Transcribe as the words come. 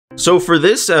So for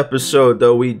this episode,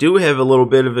 though, we do have a little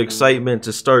bit of excitement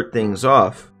to start things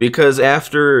off, because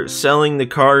after selling the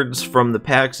cards from the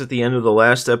packs at the end of the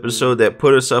last episode that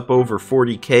put us up over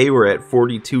 40k, we're at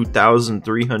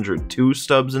 42,302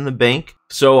 stubs in the bank.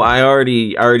 So I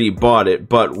already bought it,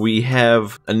 but we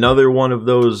have another one of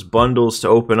those bundles to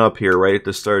open up here right at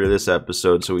the start of this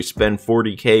episode. So we spend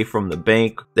 40k from the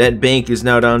bank. That bank is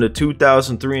now down to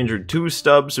 2,302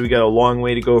 stubs, so we got a long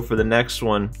way to go for the next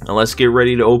one. Now let's get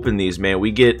ready to open these, man.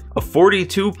 We get a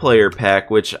 42 player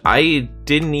pack, which I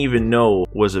didn't even know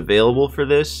was available for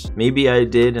this. Maybe I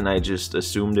did and I just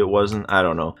assumed it wasn't. I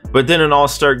don't know. But then an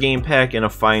all-star game pack and a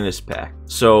finest pack.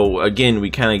 So again, we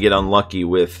kind of get unlucky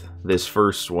with this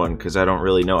first one because I don't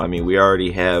really know. I mean, we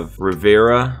already have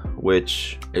Rivera,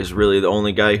 which is really the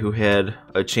only guy who had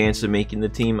a chance of making the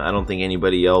team. I don't think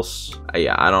anybody else.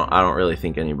 Yeah, I don't really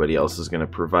think anybody else is going to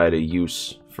provide a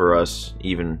use for us,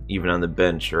 even on the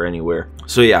bench or anywhere.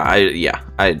 So yeah,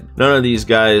 I none of these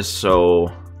guys.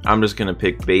 So I'm just gonna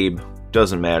pick Babe.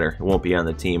 Doesn't matter, it won't be on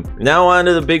the team. Now on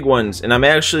to the big ones, and I'm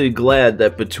actually glad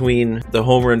that between the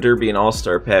Home Run Derby and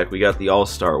All-Star pack, we got the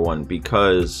All-Star one,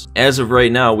 because as of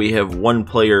right now, we have one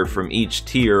player from each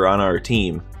tier on our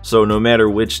team. So no matter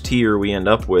which tier we end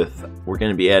up with, we're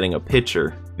going to be adding a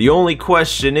pitcher. The only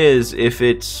question is if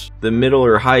it's the middle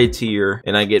or high tier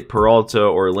and I get Peralta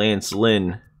or Lance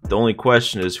Lynn. The only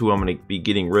question is who I'm going to be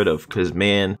getting rid of, because,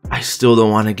 man, I still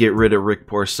don't want to get rid of Rick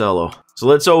Porcello. So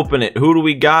let's open it. Who do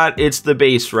we got? It's the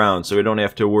base round, so we don't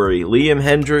have to worry. Liam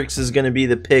Hendriks is going to be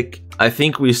the pick. I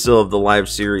think we still have the live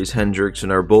series Hendriks in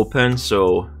our bullpen,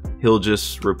 so he'll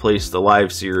just replace the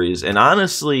live series. And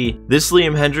honestly, this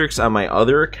Liam Hendriks on my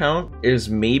other account is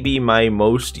maybe my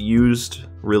most used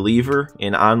reliever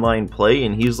in online play,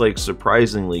 and he's like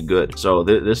surprisingly good. So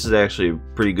this is actually a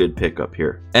pretty good pickup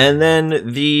here. And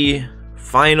then the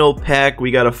final pack, we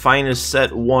got a finest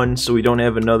set one, so we don't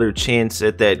have another chance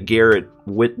at that Garrett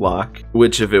Whitlock,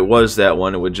 which if it was that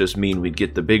one, it would just mean we'd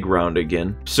get the big round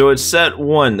again. So it's set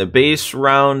one, the base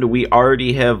round. We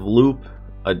already have Loop,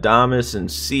 Adames,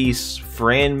 and Cease.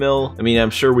 Franmil, I mean,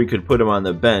 I'm sure we could put him on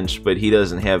the bench, but he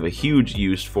doesn't have a huge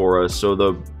use for us. So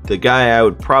the guy I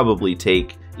would probably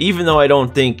take, even though I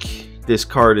don't think this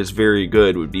card is very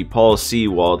good, would be Paul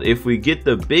Sewald. If we get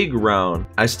the big round,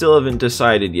 I still haven't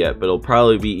decided yet, but it'll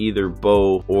probably be either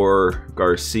Bo or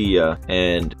Garcia,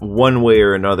 and one way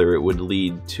or another it would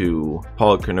lead to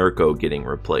Paul Konerko getting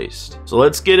replaced. So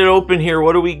let's get it open here.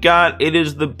 What do we got? It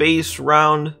is the base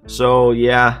round. So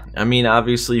yeah, I mean,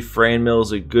 obviously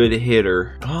Franmil's a good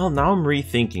hitter. Oh, now I'm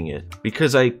rethinking it,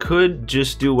 because I could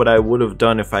just do what I would have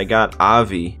done if I got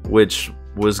Avi, which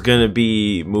was gonna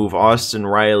be move Austin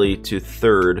Riley to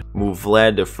third, move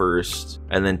Vlad to first,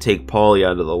 and then take Paulie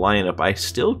out of the lineup. I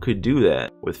still could do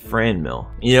that with Franmil.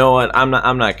 You know what? I'm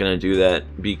not gonna do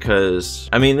that, because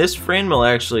I mean, this Franmil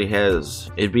actually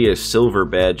has, it'd be a silver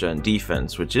badge on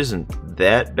defense, which isn't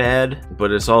that bad,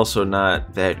 but it's also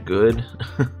not that good.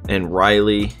 And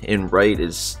Riley in right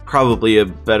is probably a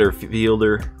better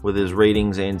fielder with his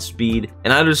ratings and speed.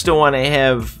 And I just don't want to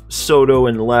have Soto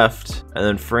in left and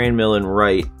then Franmil in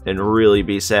right and really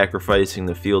be sacrificing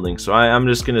the fielding. So I'm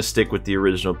just going to stick with the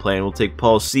original plan. We'll take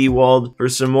Paul Sewald for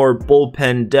some more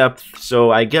bullpen depth.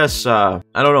 So I guess, I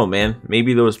don't know, man.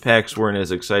 Maybe those packs weren't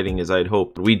as exciting as I'd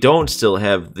hoped. We don't still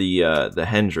have the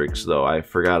Hendriks, though. I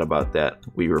forgot about that.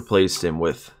 We replaced him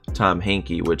with Tom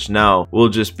Hankey, which now we'll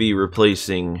just be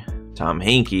replacing Tom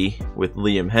Hankey with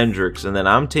Liam Hendriks, and then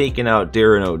I'm taking out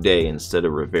Darren O'Day instead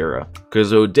of Rivera,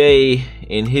 because O'Day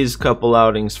in his couple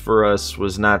outings for us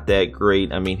was not that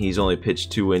great. I mean, he's only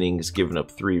pitched 2 innings, given up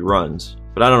 3 runs.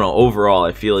 But I don't know, overall,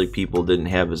 I feel like people didn't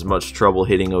have as much trouble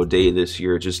hitting O'Day this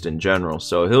year, just in general.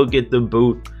 So he'll get the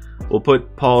boot. We'll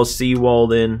put Paul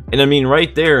Sewald in. And I mean,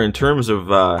 right there, in terms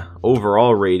of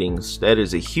overall ratings, that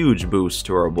is a huge boost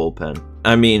to our bullpen.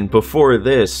 I mean, before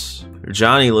this,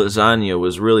 Johnny Lasagna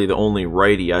was really the only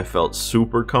righty I felt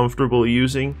super comfortable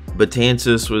using.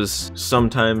 Betances was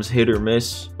sometimes hit or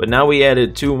miss, but now we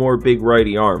added 2 more big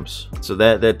righty arms. So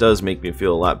that does make me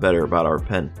feel a lot better about our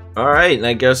pen. Alright, and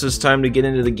I guess it's time to get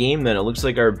into the game then. It looks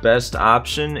like our best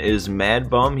option is Mad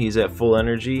Bum. He's at full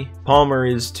energy. Palmer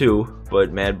is too,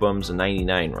 but Mad Bum's a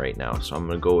 99 right now, so I'm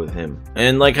going to go with him.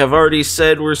 And like I've already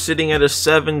said, we're sitting at a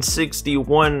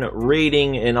 761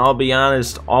 rating, and I'll be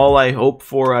honest, all I hope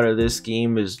for out of this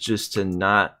game is just to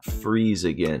not freeze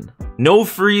again. No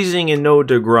freezing and no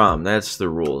DeGrom, that's the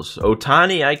rules.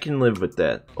 Ohtani, I can live with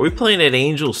that. Are we playing at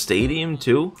Angel Stadium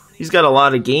too? He's got a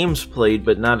lot of games played,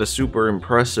 but not a super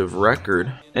impressive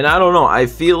record. And I don't know, I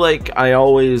feel like I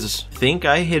always think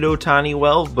I hit Ohtani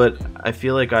well, but I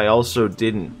feel like I also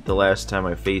didn't the last time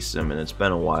I faced him, and it's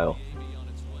been a while.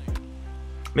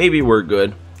 Maybe we're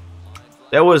good.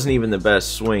 That wasn't even the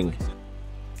best swing.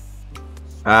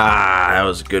 Ah, that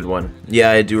was a good one.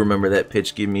 Yeah, I do remember that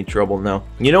pitch giving me trouble now.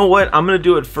 You know what? I'm going to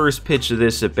do it first pitch of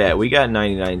this at bat. We got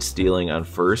 99 stealing on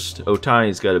first.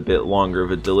 Ohtani's got a bit longer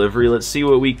of a delivery. Let's see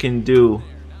what we can do.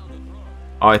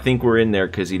 Oh, I think we're in there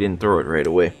because he didn't throw it right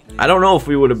away. I don't know if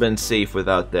we would have been safe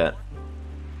without that.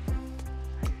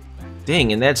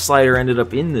 Dang, and that slider ended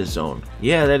up in the zone.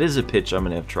 Yeah, that is a pitch I'm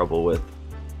going to have trouble with.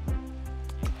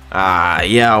 Ah,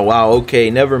 yeah, wow, okay,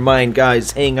 never mind,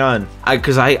 guys, hang on.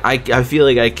 Because I feel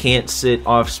like I can't sit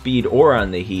off speed or on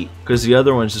the heat, because the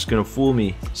other one's just going to fool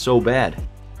me so bad.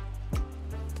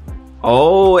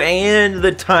 Oh, and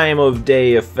the time of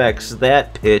day affects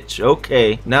that pitch.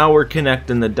 Okay, now we're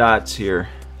connecting the dots here.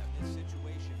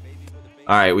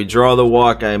 Alright, we draw the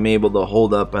walk. I'm able to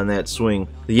hold up on that swing.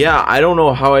 Yeah, I don't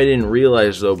know how I didn't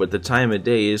realize, though, but the time of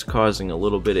day is causing a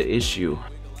little bit of issue.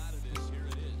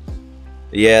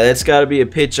 Yeah, that's got to be a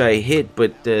pitch I hit,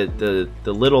 but the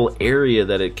little area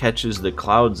that it catches the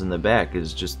clouds in the back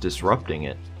is just disrupting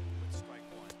it.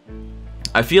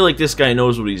 I feel like this guy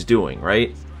knows what he's doing,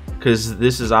 right? Because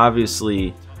this is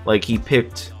obviously, like, he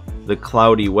picked the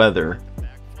cloudy weather.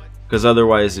 Because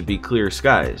otherwise it'd be clear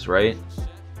skies, right?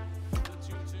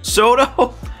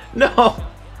 Soto? No!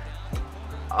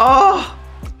 Oh!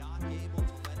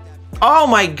 Oh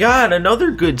my god,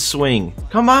 another good swing.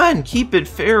 Come on, keep it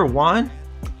fair, Juan.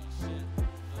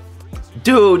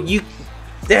 Dude,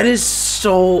 that is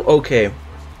so... Okay.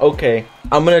 Okay.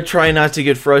 I'm gonna try not to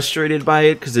get frustrated by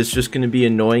it, because it's just gonna be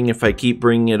annoying if I keep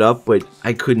bringing it up, but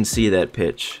I couldn't see that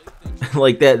pitch.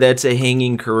 Like, that's a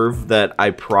hanging curve that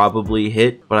I probably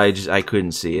hit, but I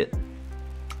couldn't see it.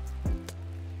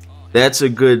 That's a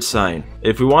good sign.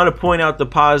 If we want to point out the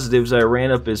positives, I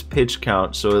ran up his pitch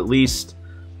count, so at least,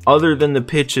 other than the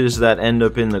pitches that end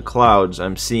up in the clouds,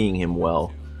 I'm seeing him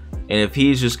well. And if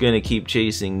he's just going to keep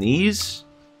chasing these,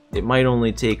 it might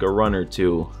only take a run or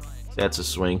two. That's a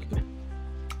swing.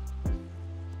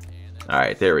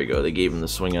 Alright, there we go. They gave him the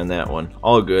swing on that one.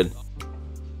 All good.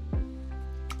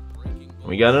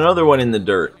 We got another one in the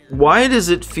dirt. Why does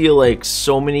it feel like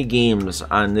so many games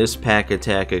on this Pack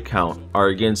Attack account are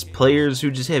against players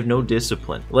who just have no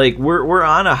discipline? Like, we're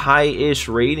on a high-ish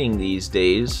rating these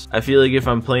days. I feel like if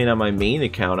I'm playing on my main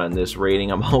account on this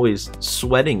rating, I'm always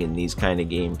sweating in these kind of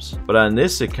games. But on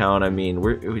this account, I mean,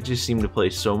 we just seem to play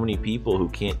so many people who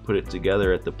can't put it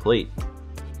together at the plate.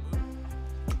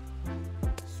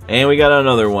 And we got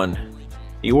another one.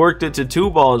 He worked it to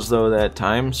 2 balls, though, that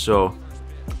time, so...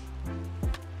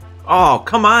 Oh,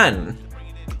 come on!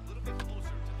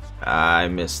 I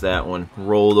missed that one.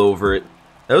 Rolled over it.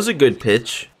 That was a good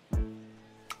pitch.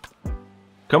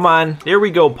 Come on. There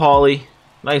we go, Paulie.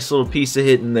 Nice little piece of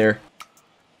hitting there.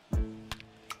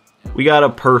 We got a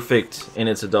perfect, and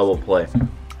it's a double play.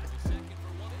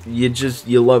 You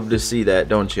love to see that,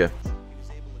 don't you?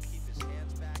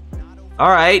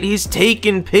 Alright, he's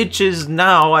taking pitches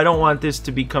now. I don't want this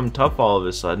to become tough all of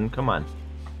a sudden. Come on.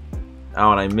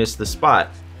 Oh, and I missed the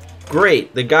spot.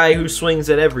 Great, the guy who swings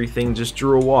at everything just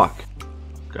drew a walk.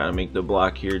 Gotta make the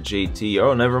block here, JT.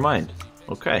 Oh, never mind.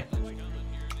 Okay.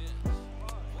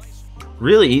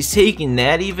 Really, he's taking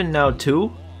that even now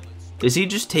too? Is he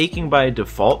just taking by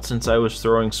default since I was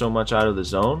throwing so much out of the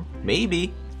zone?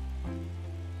 Maybe.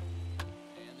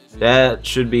 That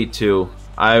should be 2.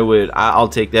 I'll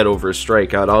take that over a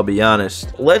strikeout, I'll be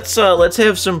honest. Let's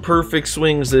have some perfect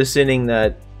swings this inning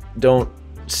that don't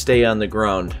stay on the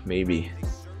ground, maybe.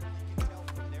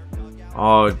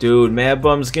 Oh, dude, Mad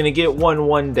Bum's gonna get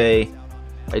one day.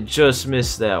 I just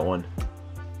missed that one.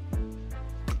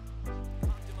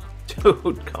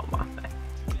 Dude, come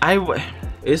on.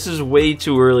 This is way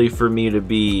too early for me to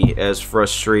be as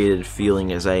frustrated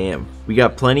feeling as I am. We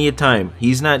got plenty of time.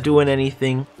 He's not doing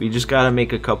anything. We just gotta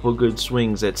make a couple good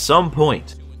swings at some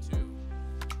point.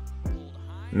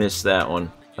 Missed that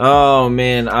one. Oh,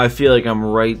 man, I feel like I'm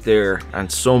right there on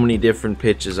so many different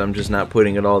pitches. I'm just not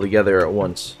putting it all together at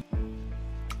once.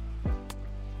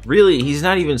 Really, he's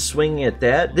not even swinging at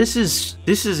that? This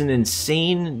is an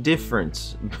insane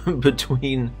difference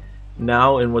between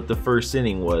now and what the first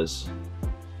inning was.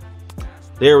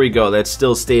 There we go. That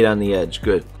still stayed on the edge.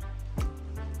 Good.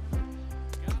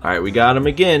 Alright, we got him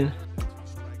again.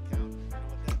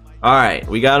 Alright,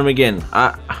 we got him again.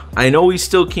 I know he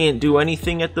still can't do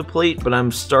anything at the plate, but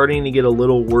I'm starting to get a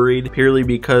little worried purely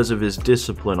because of his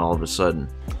discipline all of a sudden.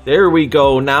 There we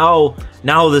go. Now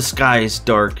the sky's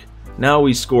dark. Now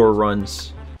we score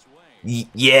runs.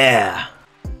 Yeah.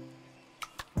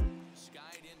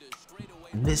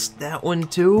 Missed that one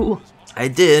too? I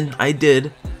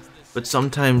did. But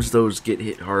sometimes those get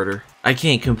hit harder. I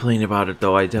can't complain about it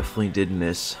though, I definitely did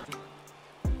miss.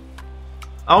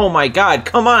 Oh my god,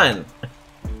 come on!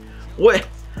 What?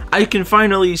 I can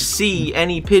finally see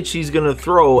any pitch he's gonna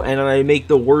throw and I make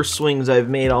the worst swings I've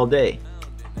made all day.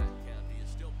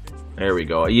 There we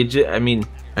go. I mean,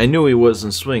 I knew he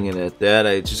wasn't swinging at that,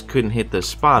 I just couldn't hit the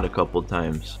spot a couple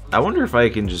times. I wonder if I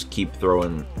can just keep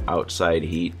throwing outside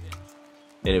heat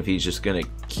and if he's just gonna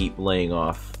keep laying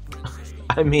off.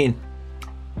 I mean...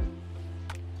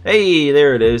 Hey,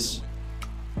 there it is.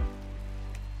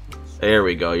 There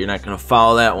we go. You're not gonna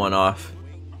foul that one off.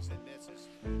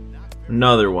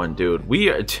 Another one, dude. We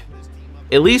are...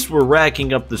 At least we're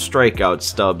racking up the strikeout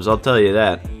stubs, I'll tell you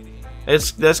that.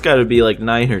 That's gotta be like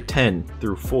 9 or 10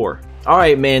 through 4.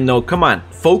 Alright, man, no, come on.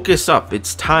 Focus up.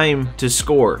 It's time to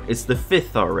score. It's the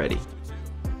 5th already.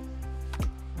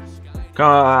 Come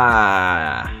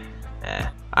on.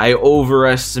 I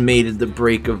overestimated the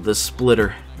break of the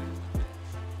splitter.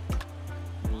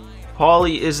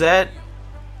 Paulie, is that...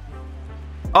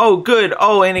 Oh, good.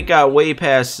 Oh, and it got way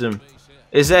past him.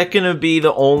 Is that going to be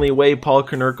the only way Paul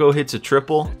Konerko hits a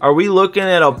triple? Are we looking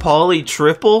at a Paulie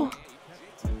triple?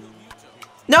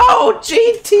 No,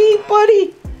 JT,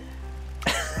 buddy.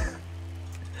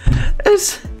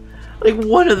 That's like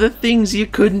one of the things you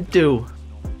couldn't do.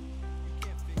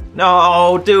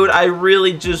 No, dude, I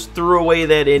really just threw away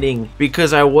that inning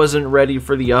because I wasn't ready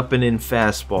for the up and in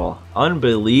fastball.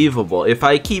 Unbelievable. If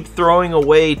I keep throwing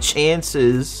away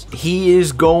chances, he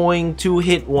is going to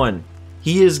hit one.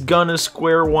 He is gonna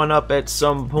square one up at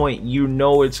some point. You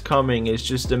know it's coming. It's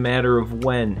just a matter of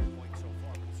when.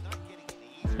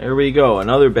 There we go.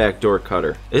 Another backdoor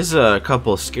cutter. This is a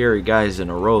couple scary guys in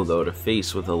a row, though, to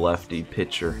face with a lefty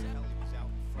pitcher.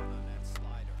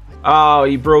 Oh,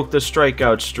 he broke the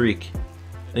strikeout streak.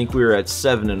 I think we were at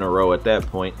 7 in a row at that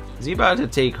point. Is he about to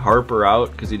take Harper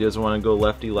out because he doesn't want to go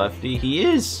lefty-lefty? He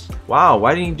is. Wow,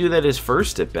 why didn't he do that his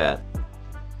first at bat?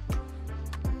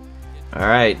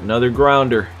 Alright, another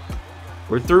grounder.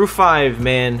 We're through 5,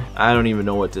 man. I don't even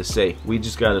know what to say. We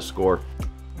just got to score.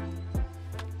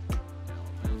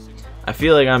 I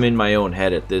feel like I'm in my own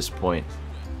head at this point.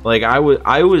 Like, I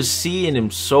was seeing him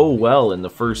so well in the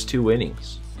first 2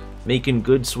 innings. Making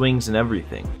good swings and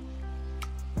everything.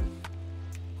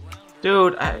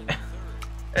 Dude,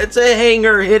 it's a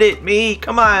hanger. Hit it, me.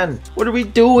 Come on. What are we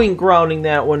doing grounding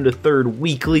that one to third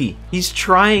weekly? He's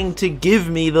trying to give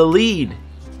me the lead.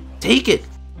 Take it.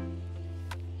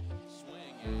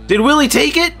 Did Willie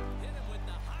take it?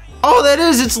 Oh, that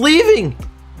is. It's leaving.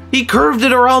 He curved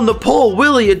it around the pole.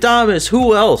 Willie Adames.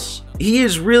 Who else? He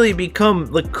has really become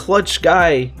the clutch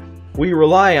guy we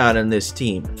rely on in this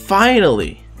team.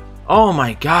 Finally. Oh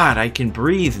my god, I can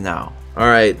breathe now.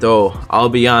 Alright, though, I'll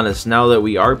be honest, now that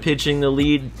we are pitching the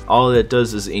lead, all that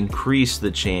does is increase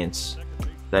the chance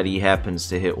that he happens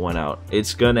to hit one out.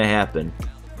 It's gonna happen.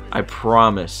 I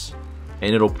promise.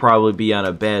 And it'll probably be on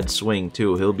a bad swing,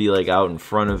 too. He'll be, like, out in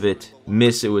front of it,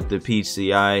 miss it with the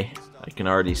PCI. I can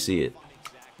already see it.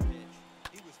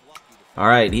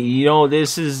 Alright, you know,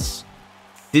 this is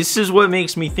what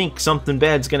makes me think something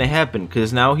bad's gonna happen,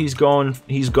 because now he's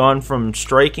gone from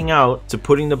striking out to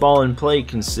putting the ball in play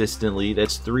consistently.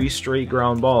 That's 3 straight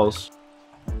ground balls.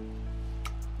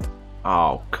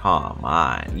 Oh, come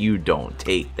on. You don't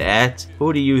take that.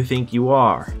 Who do you think you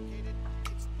are?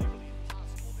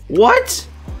 What?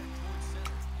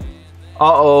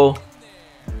 Uh-oh.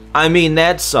 I mean,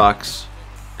 that sucks,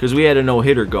 because we had a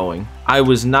no-hitter going. I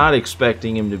was not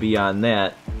expecting him to be on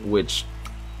that, which...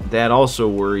 that also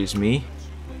worries me.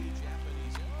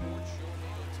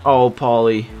 Oh,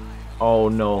 Paulie. Oh,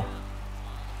 no.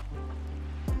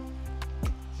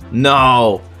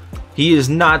 No! He is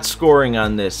not scoring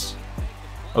on this.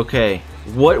 Okay.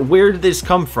 Where did this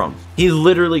come from? He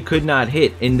literally could not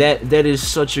hit, and that is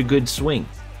such a good swing.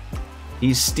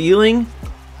 He's stealing?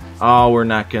 Oh, we're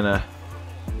not gonna...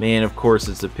 Man, of course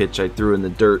it's a pitch I threw in the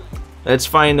dirt. That's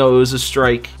fine, though. It was a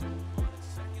strike.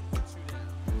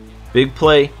 Big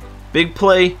play. Big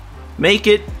play. Make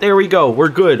it. There we go. We're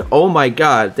good. Oh my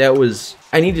god. That was...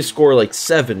 I need to score like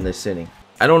 7 this inning.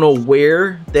 I don't know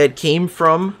where that came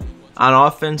from on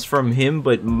offense from him,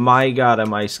 but my god,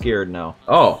 am I scared now.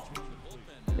 Oh.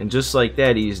 And just like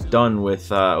that, he's done with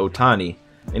Ohtani.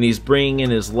 And he's bringing in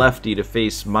his lefty to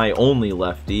face my only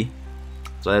lefty.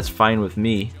 So that's fine with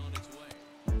me.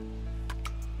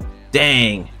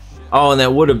 Dang. Oh, and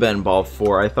that would have been ball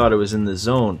 4. I thought it was in the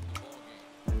zone.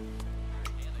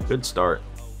 Good start.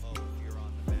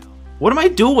 What am I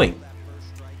doing?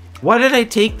 Why did I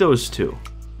take those 2?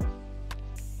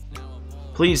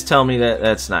 Please tell me that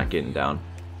that's not getting down.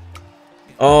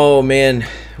 Oh man,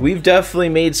 we've definitely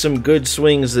made some good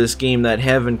swings this game that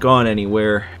haven't gone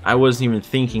anywhere. I wasn't even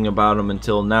thinking about him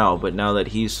until now, but now that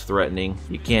he's threatening,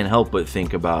 you can't help but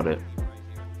think about it.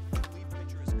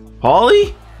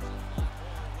 Paulie?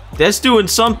 That's doing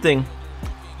something.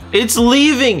 It's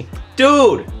leaving!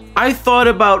 Dude, I thought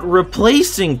about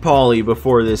replacing Paulie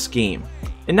before this game.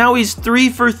 And now he's 3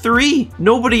 for 3.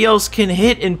 Nobody else can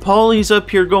hit, and Paulie's up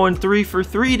here going 3 for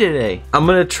 3 today. I'm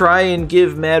gonna try and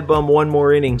give Mad Bum one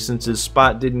more inning since his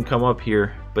spot didn't come up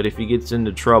here. But if he gets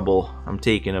into trouble, I'm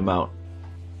taking him out.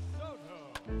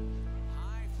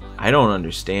 I don't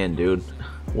understand, dude.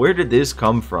 Where did this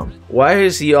come from? Why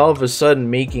is he all of a sudden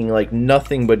making like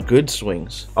nothing but good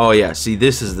swings? Oh yeah, see,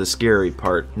 this is the scary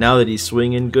part. Now that he's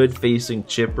swinging good, facing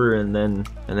Chipper and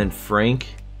then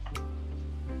Frank.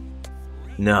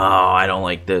 No, I don't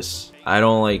like this. I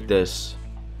don't like this.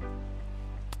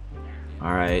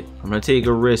 Alright, I'm gonna take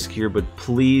a risk here, but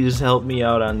please help me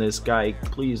out on this guy.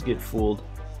 Please get fooled.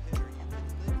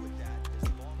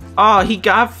 Oh, he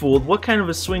got fooled. What kind of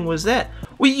a swing was that?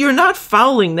 Wait, you're not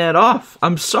fouling that off.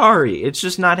 I'm sorry. It's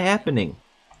just not happening.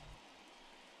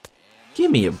 Give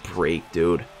me a break,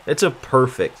 dude. That's a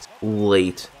perfect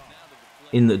late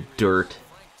in the dirt.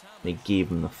 They gave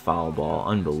him the foul ball.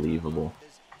 Unbelievable.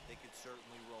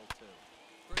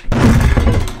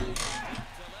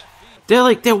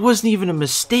 That wasn't even a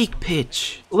mistake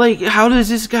pitch. Like, how does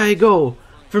this guy go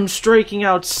from striking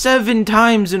out 7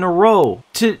 times in a row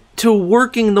to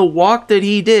working the walk that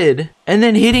he did and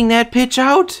then hitting that pitch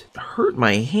out? Hurt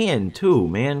my hand too,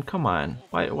 man. Come on.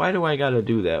 Why do I gotta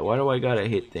do that? Why do I gotta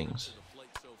hit things?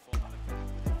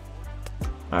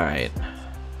 Alright.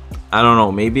 I don't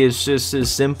know. Maybe it's just as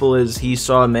simple as he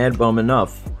saw Mad Bum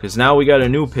enough. Because now we got a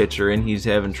new pitcher and he's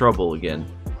having trouble again.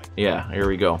 Yeah, here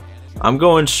we go. I'm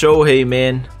going Shohei,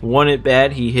 man. 1 at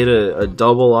bat, he hit a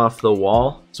double off the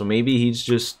wall. So maybe he's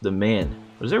just the man.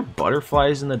 Was there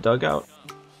butterflies in the dugout?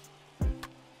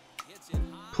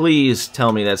 Please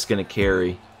tell me that's gonna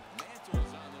carry.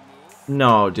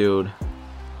 No, dude.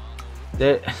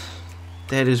 That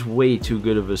is way too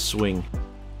good of a swing.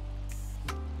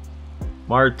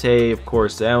 Marte, of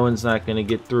course, that one's not gonna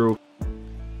get through.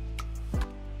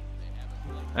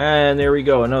 And there we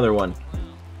go, another one.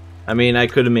 I mean, I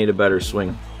could have made a better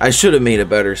swing. I should have made a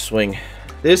better swing.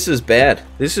 This is bad.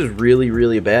 This is really,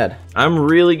 really bad. I'm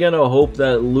really gonna hope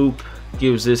that Loop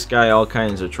gives this guy all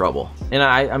kinds of trouble. And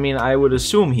I mean, I would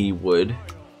assume he would,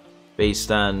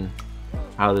 based on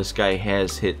how this guy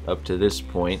has hit up to this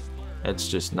point. That's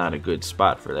just not a good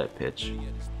spot for that pitch.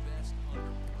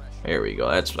 There we go.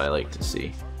 That's what I like to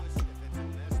see.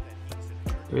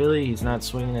 Really? He's not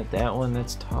swinging at that one?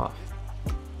 That's tough.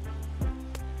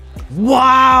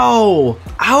 Wow!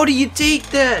 How do you take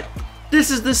that? This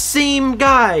is the same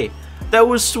guy that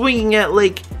was swinging at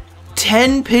like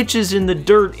 10 pitches in the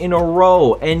dirt in a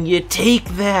row, and you take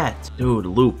that. Dude,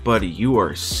 Loop, buddy, you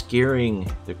are scaring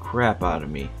the crap out of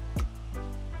me.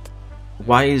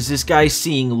 Why is this guy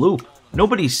seeing Loop?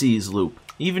 Nobody sees Loop.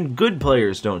 Even good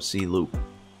players don't see Loop.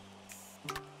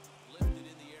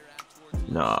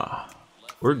 Nah,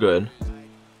 we're good.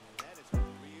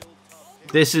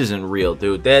 This isn't real,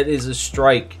 dude. That is a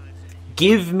strike.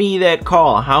 Give me that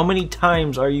call. How many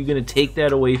times are you going to take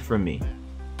that away from me?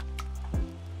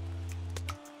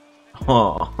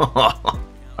 Oh.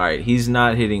 Alright, he's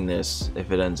not hitting this if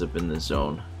it ends up in the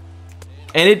zone.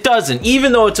 And it doesn't,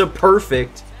 even though it's a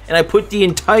perfect, and I put the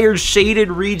entire shaded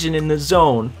region in the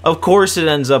zone. Of course it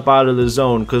ends up out of the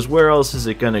zone, because where else is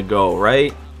it going to go,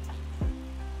 right?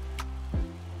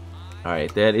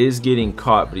 Alright, that is getting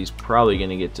caught, but he's probably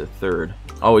going to get to third.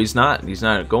 Oh, he's not. He's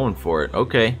not going for it.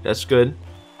 Okay, that's good.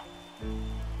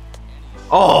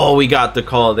 Oh, we got the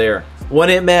call there. When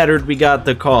it mattered, we got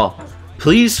the call.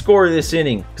 Please score this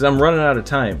inning, because I'm running out of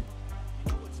time.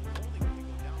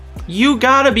 You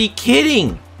gotta be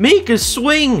kidding. Make a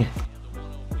swing.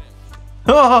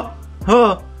 That's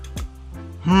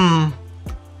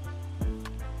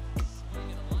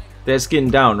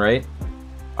getting down, right?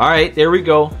 Alright, there we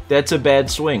go. That's a bad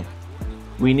swing.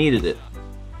 We needed it.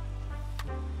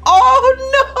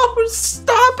 Oh no!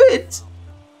 Stop it!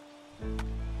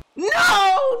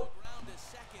 No!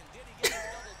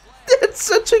 That's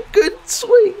such a good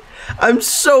swing. I'm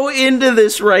so into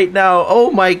this right now.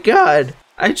 Oh my god.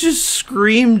 I just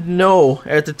screamed no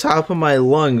at the top of my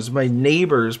lungs. My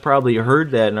neighbors probably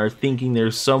heard that and are thinking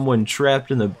there's someone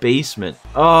trapped in the basement.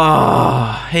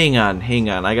 Oh, hang on.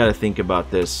 I gotta think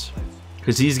about this.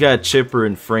 Because he's got Chipper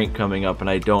and Frank coming up, and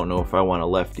I don't know if I want a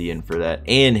lefty in for that.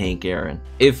 And Hank Aaron.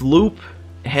 If Loop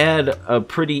had a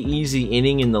pretty easy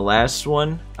inning in the last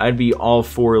one, I'd be all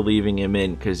for leaving him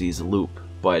in because he's Loop.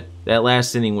 but that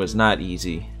last inning was not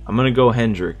easy. I'm gonna go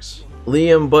Hendricks.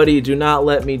 Liam, buddy, do not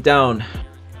let me down.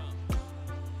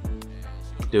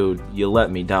 Dude, you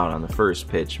let me down on the first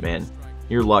pitch, man.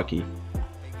 You're lucky.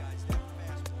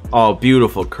 Oh,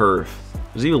 beautiful curve.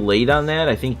 Was he late on that?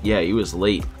 I think, yeah, he was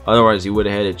late. Otherwise, he would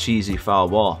have had a cheesy foul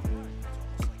ball.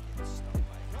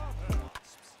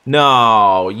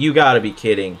 No, you gotta be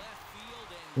kidding.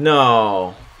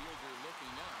 No.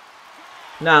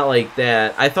 Not like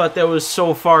that. I thought that was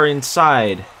so far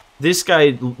inside. This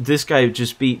guy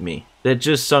just beat me. That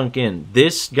just sunk in.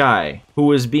 This guy, who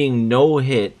was being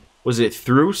no-hit, was it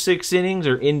through 6 innings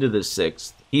or into the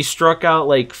 6th? He struck out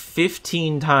like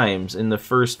 15 times in the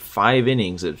first 5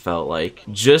 innings, it felt like.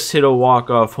 Just hit a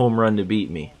walk-off home run to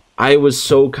beat me. I was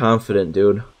so confident,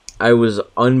 dude. I was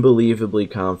unbelievably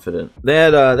confident.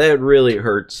 That really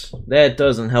hurts. That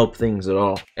doesn't help things at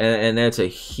all. And that's a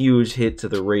huge hit to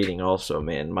the rating also,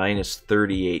 man. Minus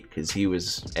 38 because he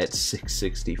was at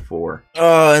 664.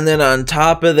 Oh, and then on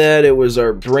top of that, it was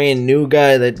our brand new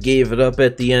guy that gave it up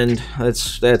at the end.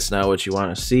 That's not what you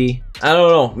want to see. I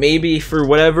don't know. Maybe for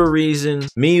whatever reason,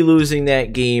 me losing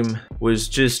that game was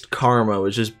just karma,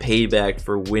 was just payback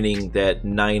for winning that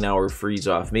 9-hour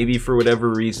freeze-off. Maybe for whatever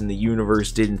reason, the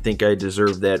universe didn't think I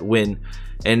deserved that win,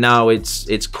 and now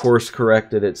it's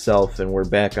course-corrected itself, and we're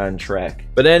back on track.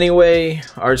 But anyway,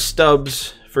 our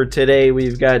stubs for today,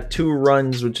 we've got 2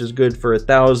 runs, which is good for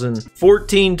 1,000.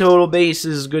 14 total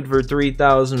bases, good for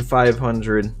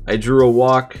 3,500. I drew a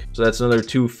walk, so that's another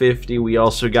 250. We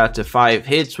also got to 5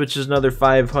 hits, which is another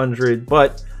 500,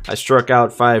 but I struck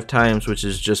out 5 times, which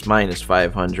is just minus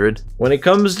 500. When it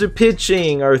comes to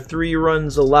pitching, our 3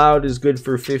 runs allowed is good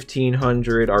for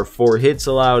 1,500. Our 4 hits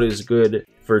allowed is good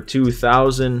for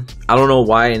 2,000. I don't know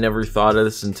why I never thought of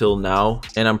this until now,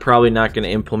 and I'm probably not going to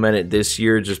implement it this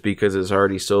year just because it's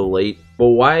already so late. But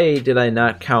why did I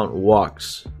not count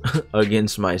walks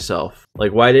against myself?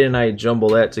 Like, why didn't I jumble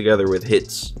that together with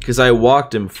hits? Because I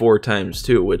walked him 4 times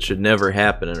too, which should never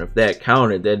happen. And if that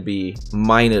counted, that'd be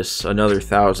minus another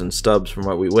 1,000 stubs from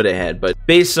what we would have had. But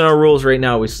based on our rules right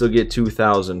now, we still get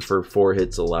 2,000 for 4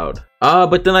 hits allowed.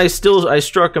 But then I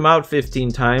struck him out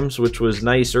 15 times, which was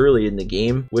nice early in the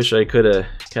game. Wish I could have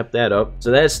kept that up. So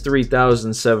that's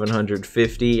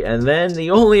 3,750. And then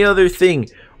the only other thing,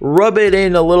 rub it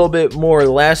in a little bit more.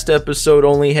 Last episode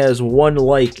only has 1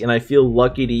 like, and I feel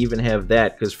lucky to even have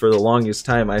that, because for the longest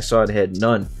time I saw it had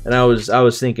none. And I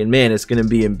was thinking, man, it's going to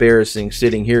be embarrassing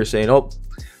sitting here saying, oh,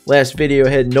 last video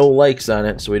had no likes on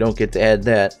it, so we don't get to add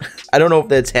that. I don't know if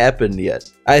that's happened yet.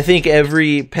 I think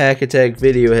every Pack Attack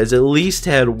video has at least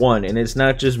had 1, and it's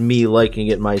not just me liking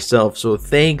it myself. So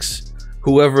thanks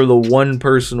whoever the 1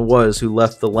 person was who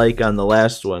left the like on the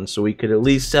last one, so we could at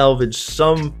least salvage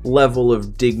some level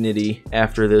of dignity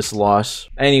after this loss.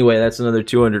 Anyway, that's another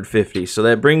 250. So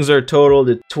that brings our total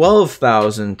to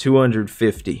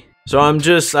 12,250. So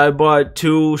I bought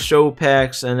 2 show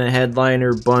packs and a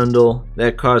headliner bundle.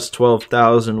 That cost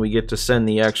 12,000. We get to send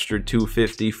the extra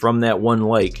 250 from that 1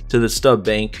 like to the Stub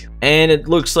Bank. And it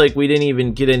looks like we didn't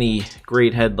even get any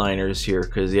great headliners here,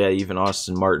 because yeah, even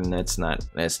Austin Martin, that's not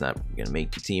gonna make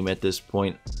the team at this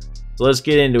point. So let's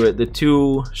get into it. The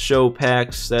 2 show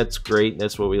packs, that's great.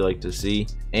 That's what we like to see.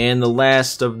 And the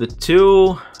last of the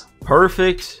 2,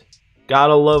 perfect.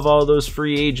 Gotta love all those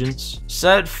free agents.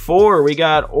 Set 4, we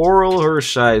got Oral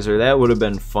Hershiser. That would have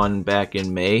been fun back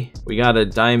in May. We got a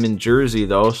diamond jersey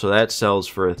though, so that sells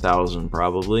for 1,000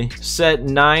 probably. Set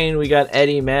 9, we got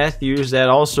Eddie Matthews. That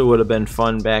also would have been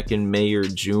fun back in May or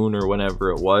June or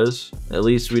whenever it was. At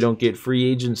least we don't get free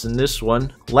agents in this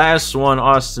one. Last one,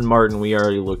 Austin Martin. We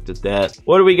already looked at that.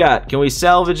 What do we got? Can we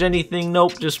salvage anything?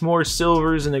 Nope, just more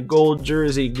silvers and a gold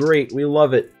jersey. Great, we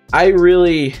love it. I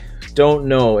really don't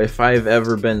know if I've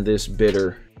ever been this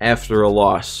bitter after a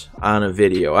loss on a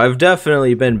video. I've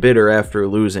definitely been bitter after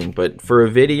losing, but for a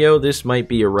video, this might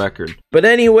be a record. But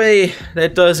anyway,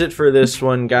 that does it for this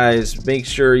one, guys. Make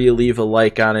sure you leave a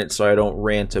like on it so I don't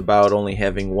rant about only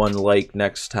having 1 like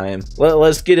next time.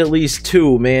 Let's get at least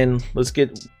 2, man. Let's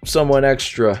get someone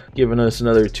extra giving us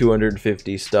another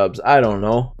 250 stubs. I don't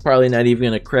know. Probably not even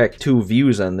gonna crack 2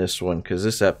 views on this one because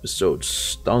this episode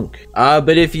stunk.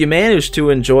 But if you managed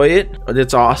to enjoy it,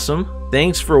 that's awesome.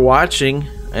 Thanks for watching,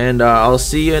 and I'll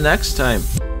see you next time.